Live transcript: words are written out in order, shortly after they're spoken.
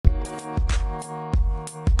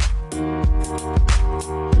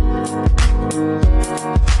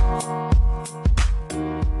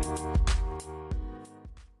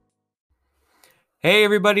Hey,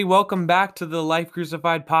 everybody, welcome back to the Life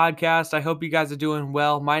Crucified podcast. I hope you guys are doing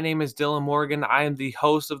well. My name is Dylan Morgan. I am the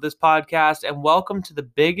host of this podcast, and welcome to the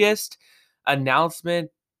biggest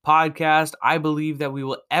announcement podcast I believe that we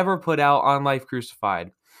will ever put out on Life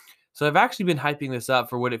Crucified. So, I've actually been hyping this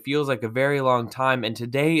up for what it feels like a very long time, and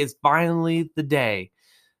today is finally the day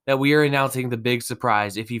that we are announcing the big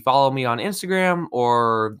surprise. If you follow me on Instagram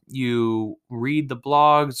or you read the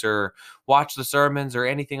blogs or watch the sermons or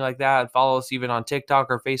anything like that, follow us even on TikTok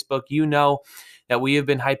or Facebook, you know that we have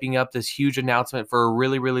been hyping up this huge announcement for a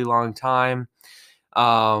really, really long time.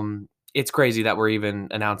 It's crazy that we're even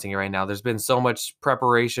announcing it right now. There's been so much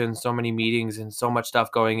preparation, so many meetings, and so much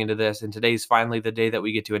stuff going into this. And today's finally the day that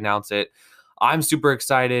we get to announce it. I'm super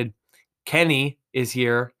excited. Kenny is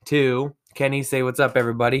here too. Kenny, say what's up,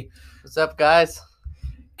 everybody. What's up, guys?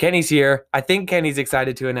 Kenny's here. I think Kenny's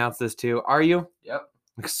excited to announce this too. Are you? Yep.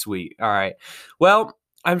 Sweet. All right. Well,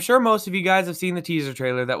 I'm sure most of you guys have seen the teaser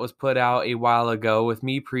trailer that was put out a while ago with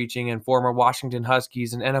me preaching and former Washington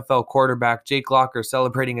Huskies and NFL quarterback Jake Locker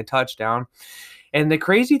celebrating a touchdown. And the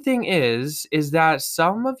crazy thing is that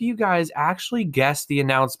some of you guys actually guessed the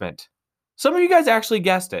announcement. Some of you guys actually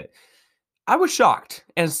guessed it. I was shocked.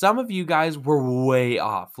 And some of you guys were way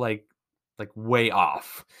off, like way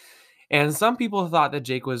off. And some people thought that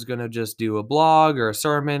Jake was going to just do a blog or a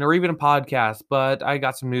sermon or even a podcast, but I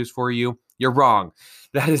got some news for you. You're wrong.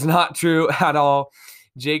 That is not true at all.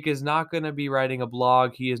 Jake is not going to be writing a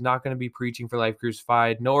blog. He is not going to be preaching for Life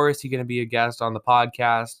Crucified, nor is he going to be a guest on the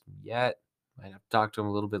podcast yet. Might have to talk to him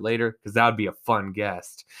a little bit later because that would be a fun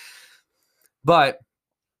guest. But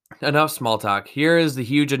enough small talk. Here is the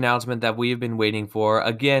huge announcement that we have been waiting for.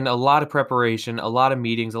 Again, a lot of preparation, a lot of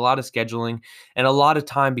meetings, a lot of scheduling, and a lot of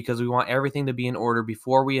time because we want everything to be in order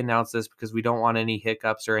before we announce this because we don't want any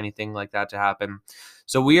hiccups or anything like that to happen.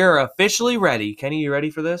 So we are officially ready. Kenny, you ready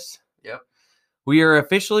for this? Yep. We are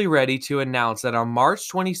officially ready to announce that on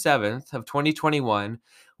March 27th of 2021,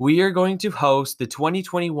 we are going to host the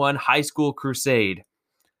 2021 High School Crusade.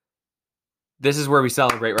 This is where we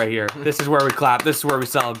celebrate right here. This is where we clap. This is where we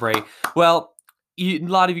celebrate. Well, a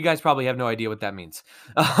lot of you guys probably have no idea what that means.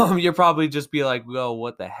 You'll probably just be like, "Well,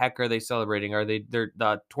 what the heck are they celebrating? Are they're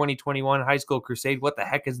the 2021 High School Crusade? What the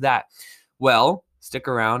heck is that?" Well, stick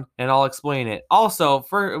around and I'll explain it. Also,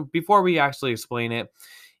 before we actually explain it,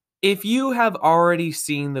 if you have already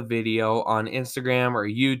seen the video on Instagram or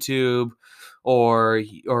YouTube or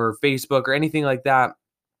Facebook or anything like that,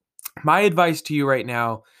 my advice to you right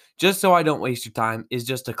now, just so I don't waste your time, is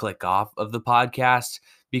just to click off of the podcast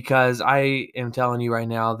because I am telling you right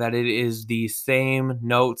now that it is the same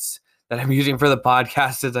notes that I'm using for the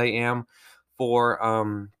podcast as I am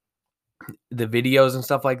for the videos and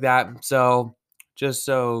stuff like that. So just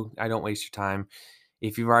so I don't waste your time,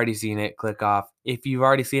 if you've already seen it, click off. If you've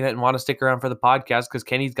already seen it and want to stick around for the podcast because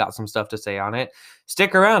Kenny's got some stuff to say on it,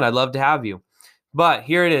 stick around. I'd love to have you. But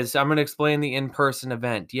here it is. I'm going to explain the in-person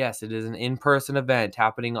event. Yes, it is an in-person event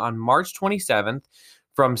happening on March 27th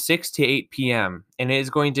from 6 to 8 p.m. And it is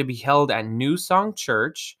going to be held at New Song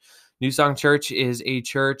Church. New Song Church is a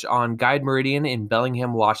church on Guide Meridian in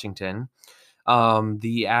Bellingham, Washington.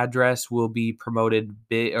 The address will be promoted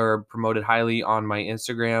highly on my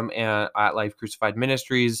Instagram and at Life Crucified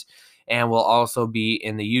Ministries, and will also be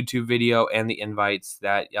in the YouTube video and the invites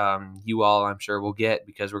that you all, I'm sure, will get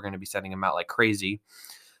because we're going to be sending them out like crazy.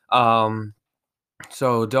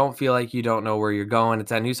 So don't feel like you don't know where you're going.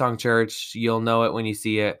 It's at New Song Church. You'll know it when you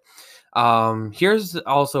see it. Here's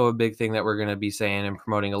also a big thing that we're going to be saying and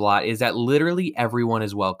promoting a lot is that literally everyone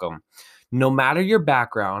is welcome. No matter your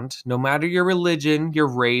background, no matter your religion, your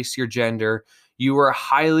race, your gender, you are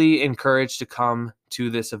highly encouraged to come to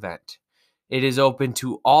this event. It is open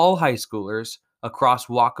to all high schoolers across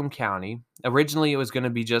Whatcom County. Originally, it was going to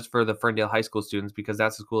be just for the Ferndale High School students because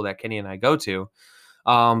that's the school that Kenny and I go to.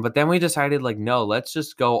 But then we decided, no, let's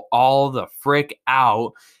just go all the frick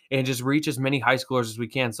out and just reach as many high schoolers as we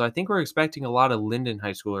can. So I think we're expecting a lot of Linden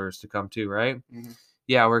high schoolers to come too, right? Mm-hmm.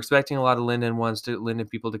 Yeah, we're expecting a lot of Linden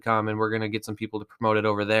people to come, and we're going to get some people to promote it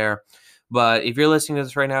over there. But if you're listening to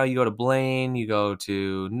this right now, you go to Blaine, you go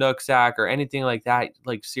to Nooksack or anything like that,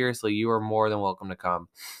 seriously, you are more than welcome to come.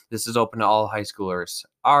 This is open to all high schoolers.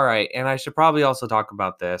 All right, and I should probably also talk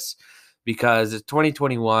about this because it's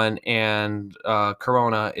 2021 and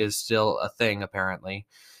Corona is still a thing, apparently.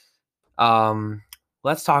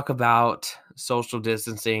 Let's talk about social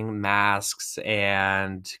distancing, masks,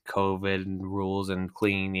 and COVID and rules and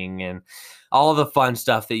cleaning and all the fun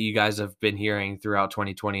stuff that you guys have been hearing throughout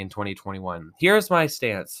 2020 and 2021. Here's my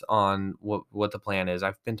stance on what the plan is.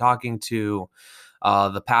 I've been talking to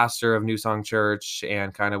the pastor of New Song Church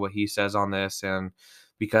and kind of what he says on this. And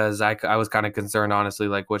because I was kind of concerned, honestly,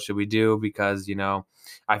 like, what should we do? Because,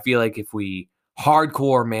 I feel like if we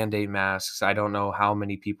hardcore mandate masks, I don't know how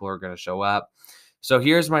many people are going to show up. So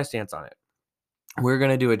here's my stance on it. We're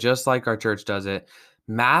going to do it just like our church does it.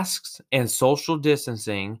 Masks and social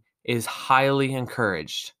distancing is highly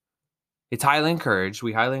encouraged. It's highly encouraged.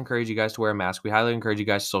 We highly encourage you guys to wear a mask. We highly encourage you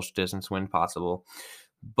guys to social distance when possible.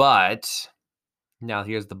 But now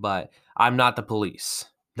here's the but. I'm not the police.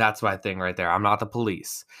 That's my thing right there. I'm not the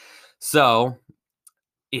police. So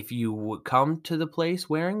if you would come to the place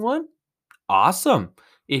wearing one, awesome.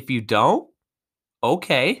 If you don't,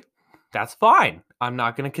 okay, that's fine. I'm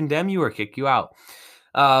not going to condemn you or kick you out.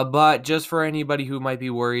 But just for anybody who might be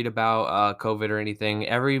worried about COVID or anything,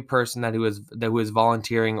 every person who is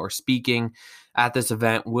volunteering or speaking at this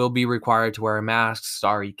event will be required to wear a mask.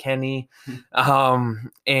 Sorry, Kenny.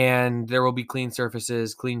 And there will be clean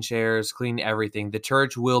surfaces, clean chairs, clean everything. The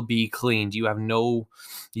church will be cleaned. You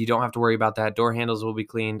don't have to worry about that. Door handles will be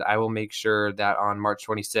cleaned. I will make sure that on March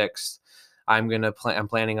 26th, I'm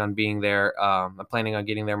planning on being there. I'm planning on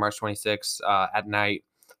getting there March 26th at night,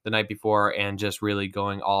 the night before, and just really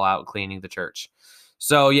going all out cleaning the church.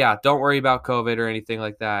 So yeah, don't worry about COVID or anything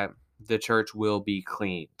like that. The church will be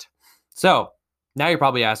cleaned. So now you're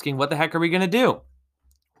probably asking, what the heck are we going to do?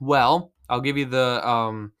 Well, I'll give you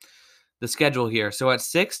the schedule here. So at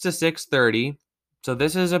 6 to 6:30, so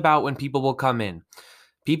this is about when people will come in.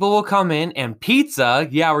 People will come in and pizza.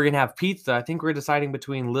 Yeah, we're going to have pizza. I think we're deciding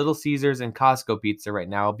between Little Caesars and Costco pizza right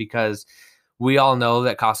now because we all know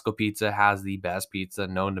that Costco pizza has the best pizza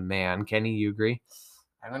known to man. Kenny, you agree?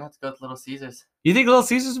 I'm going to have to go with Little Caesars. You think Little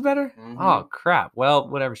Caesars is better? Mm-hmm. Oh, crap. Well,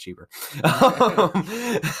 whatever's cheaper.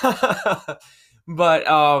 But,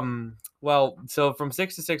 well, so from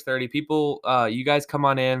 6 to 6:30, people, you guys come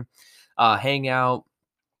on in, hang out.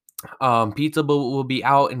 Pizza will be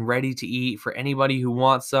out and ready to eat for anybody who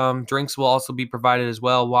wants some. Drinks will also be provided as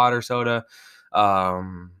well, water, soda.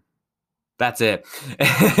 That's it.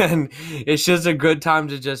 And it's just a good time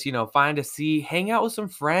to just, find a seat, hang out with some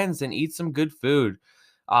friends, and eat some good food.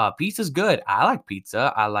 Pizza's good. I like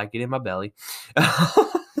pizza. I like it in my belly.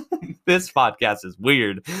 This podcast is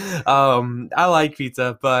weird. I like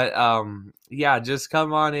pizza, but yeah, just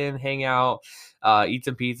come on in, hang out, eat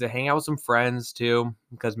some pizza, hang out with some friends too,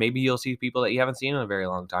 because maybe you'll see people that you haven't seen in a very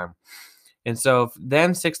long time. And so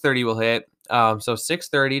then 6:30 will hit. So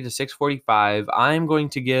 6:30 to 6:45, I'm going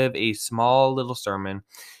to give a small little sermon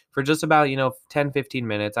for just about, 10, 15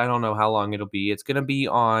 minutes. I don't know how long it'll be. It's going to be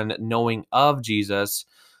on knowing of Jesus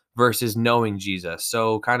versus knowing Jesus.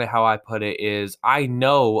 So kind of how I put it is, I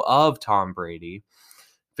know of Tom Brady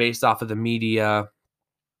based off of the media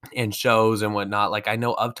and shows and whatnot. Like, I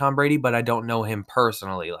know of Tom Brady, but I don't know him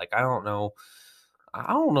personally. Like, I don't know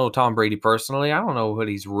Tom Brady personally. I don't know what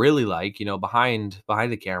he's really like, behind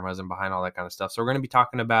the cameras and behind all that kind of stuff. So we're going to be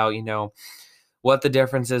talking about, what the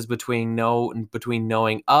difference is between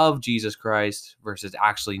knowing of Jesus Christ versus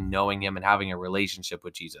actually knowing him and having a relationship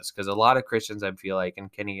with Jesus. Because a lot of Christians, I feel like,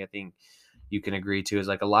 and Kenny, I think you can agree to, is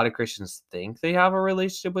like a lot of Christians think they have a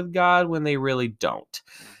relationship with God when they really don't.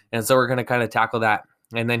 And so we're going to kind of tackle that.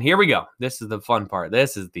 And then here we go. This is the fun part.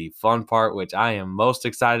 Which I am most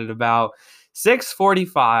excited about.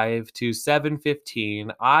 6:45 to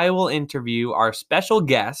 7:15, I will interview our special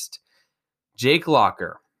guest, Jake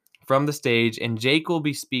Locker, from the stage, and Jake will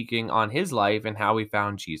be speaking on his life and how he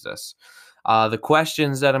found Jesus. The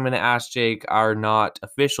questions that I'm going to ask Jake are not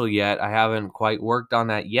official yet. I haven't quite worked on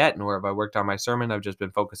that yet, nor have I worked on my sermon. I've just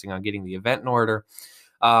been focusing on getting the event in order.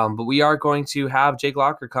 But we are going to have Jake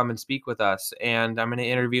Locker come and speak with us, and I'm going to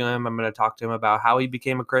interview him. I'm going to talk to him about how he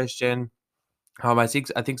became a Christian. I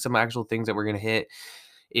think some actual things that we're going to hit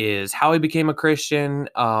is how he became a Christian.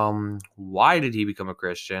 Why did he become a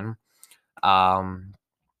Christian?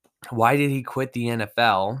 Why did he quit the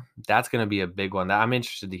NFL? That's going to be a big one. I'm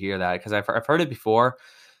interested to hear that because I've heard it before,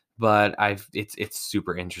 but it's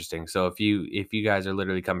super interesting. So if you guys are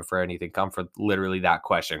literally coming for anything, come for literally that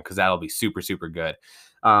question because that'll be super, super good.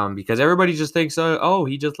 Because everybody just thinks, oh,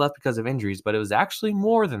 he just left because of injuries, but it was actually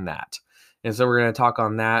more than that. And so we're going to talk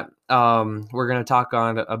on that. We're going to talk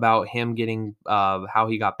on about him getting how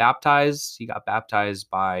he got baptized. He got baptized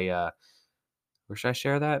by where should I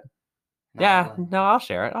share that? No, I'll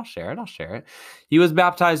share it. He was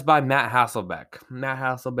baptized by Matt Hasselbeck. Matt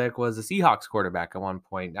Hasselbeck was a Seahawks quarterback at one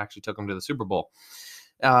point. Actually took him to the Super Bowl.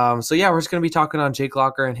 So yeah, we're just going to be talking on Jake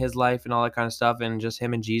Locker and his life and all that kind of stuff and just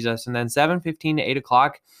him and Jesus. And then 7:15 to 8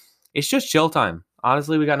 o'clock, it's just chill time.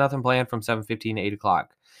 Honestly, we got nothing planned from 7:15 to 8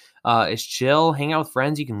 o'clock. It's chill, hang out with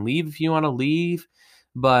friends. You can leave if you want to leave.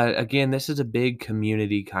 But again, this is a big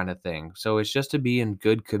community kind of thing. So it's just to be in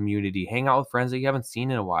good community, hang out with friends that you haven't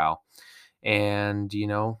seen in a while, and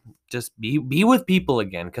just be with people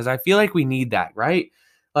again, because I feel like we need that, right?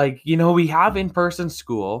 Like, we have in-person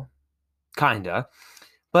school, kinda,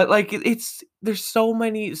 but like there's so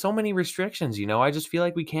many restrictions. I just feel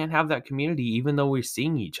like we can't have that community even though we're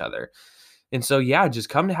seeing each other. And so yeah, just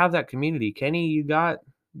come to have that community. Kenny, you got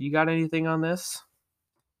anything on this?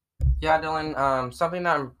 Yeah, Dylan. Something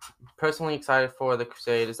that I'm personally excited for the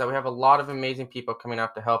Crusade is that we have a lot of amazing people coming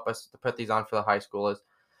out to help us to put these on for the high schoolers.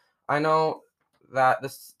 I know that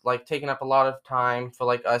this like taking up a lot of time for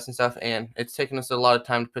like us and stuff, and it's taken us a lot of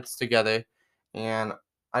time to put this together. And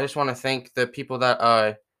I just want to thank the people that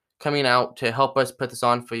are coming out to help us put this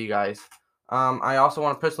on for you guys. I also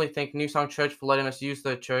want to personally thank New Song Church for letting us use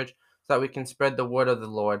the church so that we can spread the word of the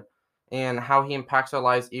Lord and how He impacts our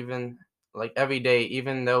lives even like every day,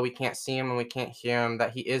 even though we can't see Him and we can't hear Him,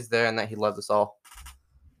 that He is there and that He loves us all.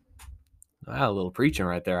 Wow, a little preaching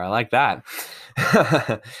right there. I like that.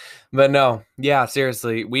 But no, yeah,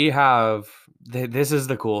 seriously, we have this is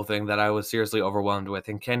the cool thing that I was seriously overwhelmed with.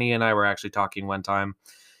 And Kenny and I were actually talking one time,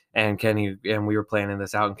 and we were planning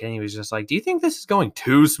this out, and Kenny was just like, "Do you think this is going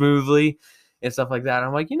too smoothly?" and stuff like that.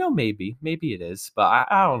 I'm like, maybe it is, but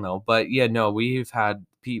I don't know. But yeah, no, we've had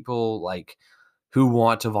people like who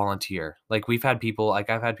want to volunteer. Like I've had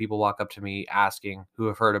people walk up to me asking, who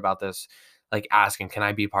have heard about this, like asking, "Can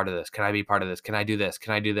I be part of this? Can I be part of this? Can I do this?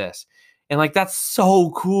 Can I do this?" And like that's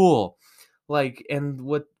so cool. Like, and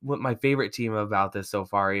what my favorite team about this so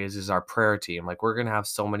far is our prayer team. Like, we're gonna have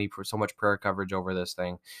so much prayer coverage over this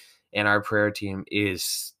thing, and our prayer team is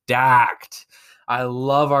stacked. I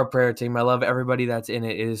love our prayer team. I love everybody that's in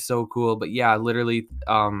it. It is so cool. But yeah, literally,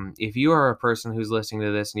 if you are a person who's listening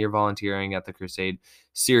to this and you're volunteering at the Crusade,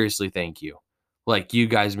 seriously, thank you. Like, you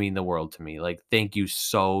guys mean the world to me. Like, thank you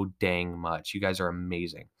so dang much. You guys are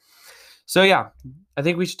amazing. So yeah, I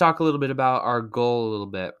think we should talk a little bit about our goal a little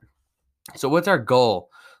bit. So what's our goal?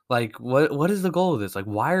 Like, what is the goal of this? Like,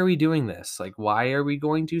 why are we doing this? Like, why are we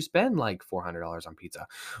going to spend like $400 on pizza?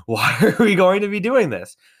 Why are we going to be doing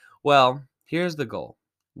this? Well, here's the goal.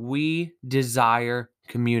 We desire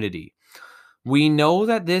community. We know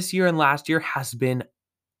that this year and last year has been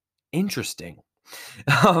interesting.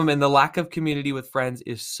 And the lack of community with friends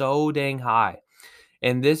is so dang high.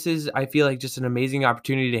 And this is, I feel like, just an amazing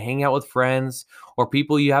opportunity to hang out with friends or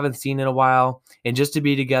people you haven't seen in a while and just to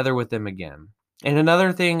be together with them again. And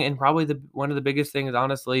another thing, and probably one of the biggest things,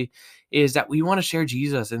 honestly, is that we want to share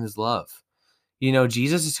Jesus and his love.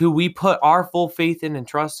 Jesus is who we put our full faith in and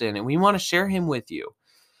trust in, and we want to share him with you.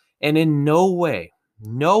 And in no way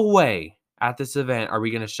at this event are we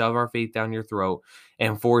going to shove our faith down your throat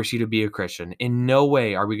and force you to be a Christian. In no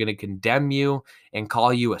way are we going to condemn you and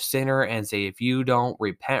call you a sinner and say, if you don't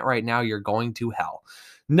repent right now, you're going to hell.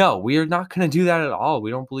 No, we are not going to do that at all. We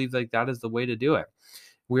don't believe like that is the way to do it.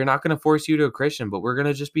 We're not going to force you to a Christian, but we're going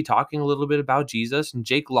to just be talking a little bit about Jesus. And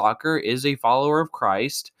Jake Locker is a follower of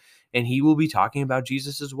Christ, and he will be talking about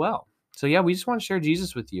Jesus as well. So yeah, we just want to share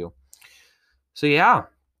Jesus with you. So yeah,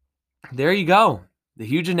 there you go. The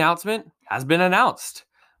huge announcement has been announced.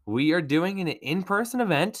 We are doing an in-person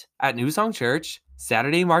event at New Song Church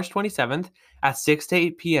Saturday, March 27th at 6 to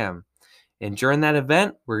 8 p.m. And during that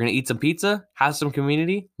event, we're going to eat some pizza, have some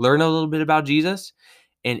community, learn a little bit about Jesus,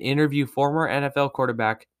 and interview former NFL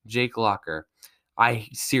quarterback Jake Locker. I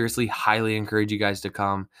seriously highly encourage you guys to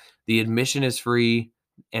come. The admission is free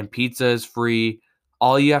and pizza is free.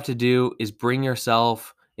 All you have to do is bring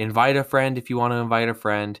yourself, invite a friend if you want to invite a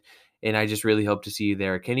friend, and I just really hope to see you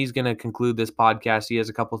there. Kenny's going to conclude this podcast. He has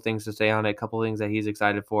a couple things to say on it, a couple things that he's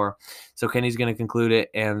excited for. So Kenny's going to conclude it,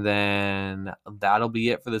 and then that'll be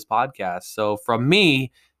it for this podcast. So from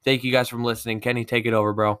me, thank you guys for listening. Kenny, take it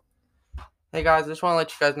over, bro. Hey guys, I just want to let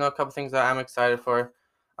you guys know a couple things that I'm excited for.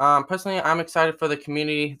 Personally, I'm excited for the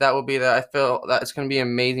community that will be there. I feel that it's going to be an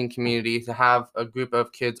amazing community to have a group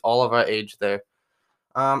of kids all of our age there.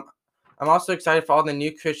 Um, I'm also excited for all the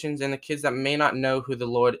new Christians and the kids that may not know who the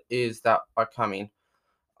Lord is that are coming.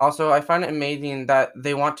 Also, I find it amazing that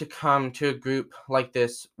they want to come to a group like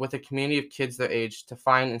this with a community of kids their age to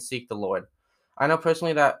find and seek the Lord. I know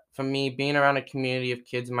personally that for me, being around a community of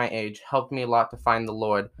kids my age helped me a lot to find the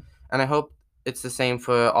Lord. And I hope it's the same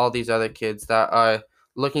for all these other kids that are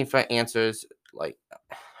looking for answers. Like,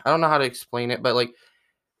 I don't know how to explain it, but like,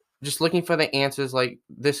 just looking for the answers, like,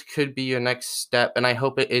 this could be your next step. And I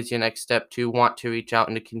hope it is your next step to want to reach out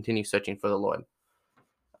and to continue searching for the Lord.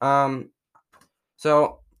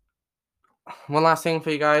 So one last thing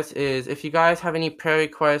for you guys is if you guys have any prayer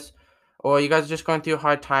requests or you guys are just going through a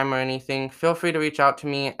hard time or anything, feel free to reach out to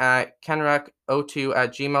me at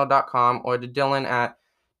kenrec02@gmail.com or to Dylan at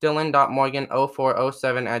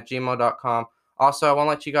dylan.morgan0407@gmail.com. Also, I want to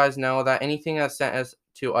let you guys know that anything that's sent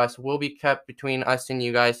to us will be kept between us and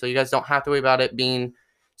you guys, so you guys don't have to worry about it being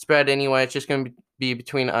spread anywhere. It's just going to be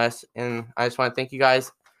between us, and I just want to thank you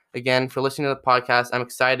guys again for listening to the podcast. I'm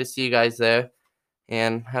excited to see you guys there,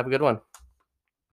 and have a good one.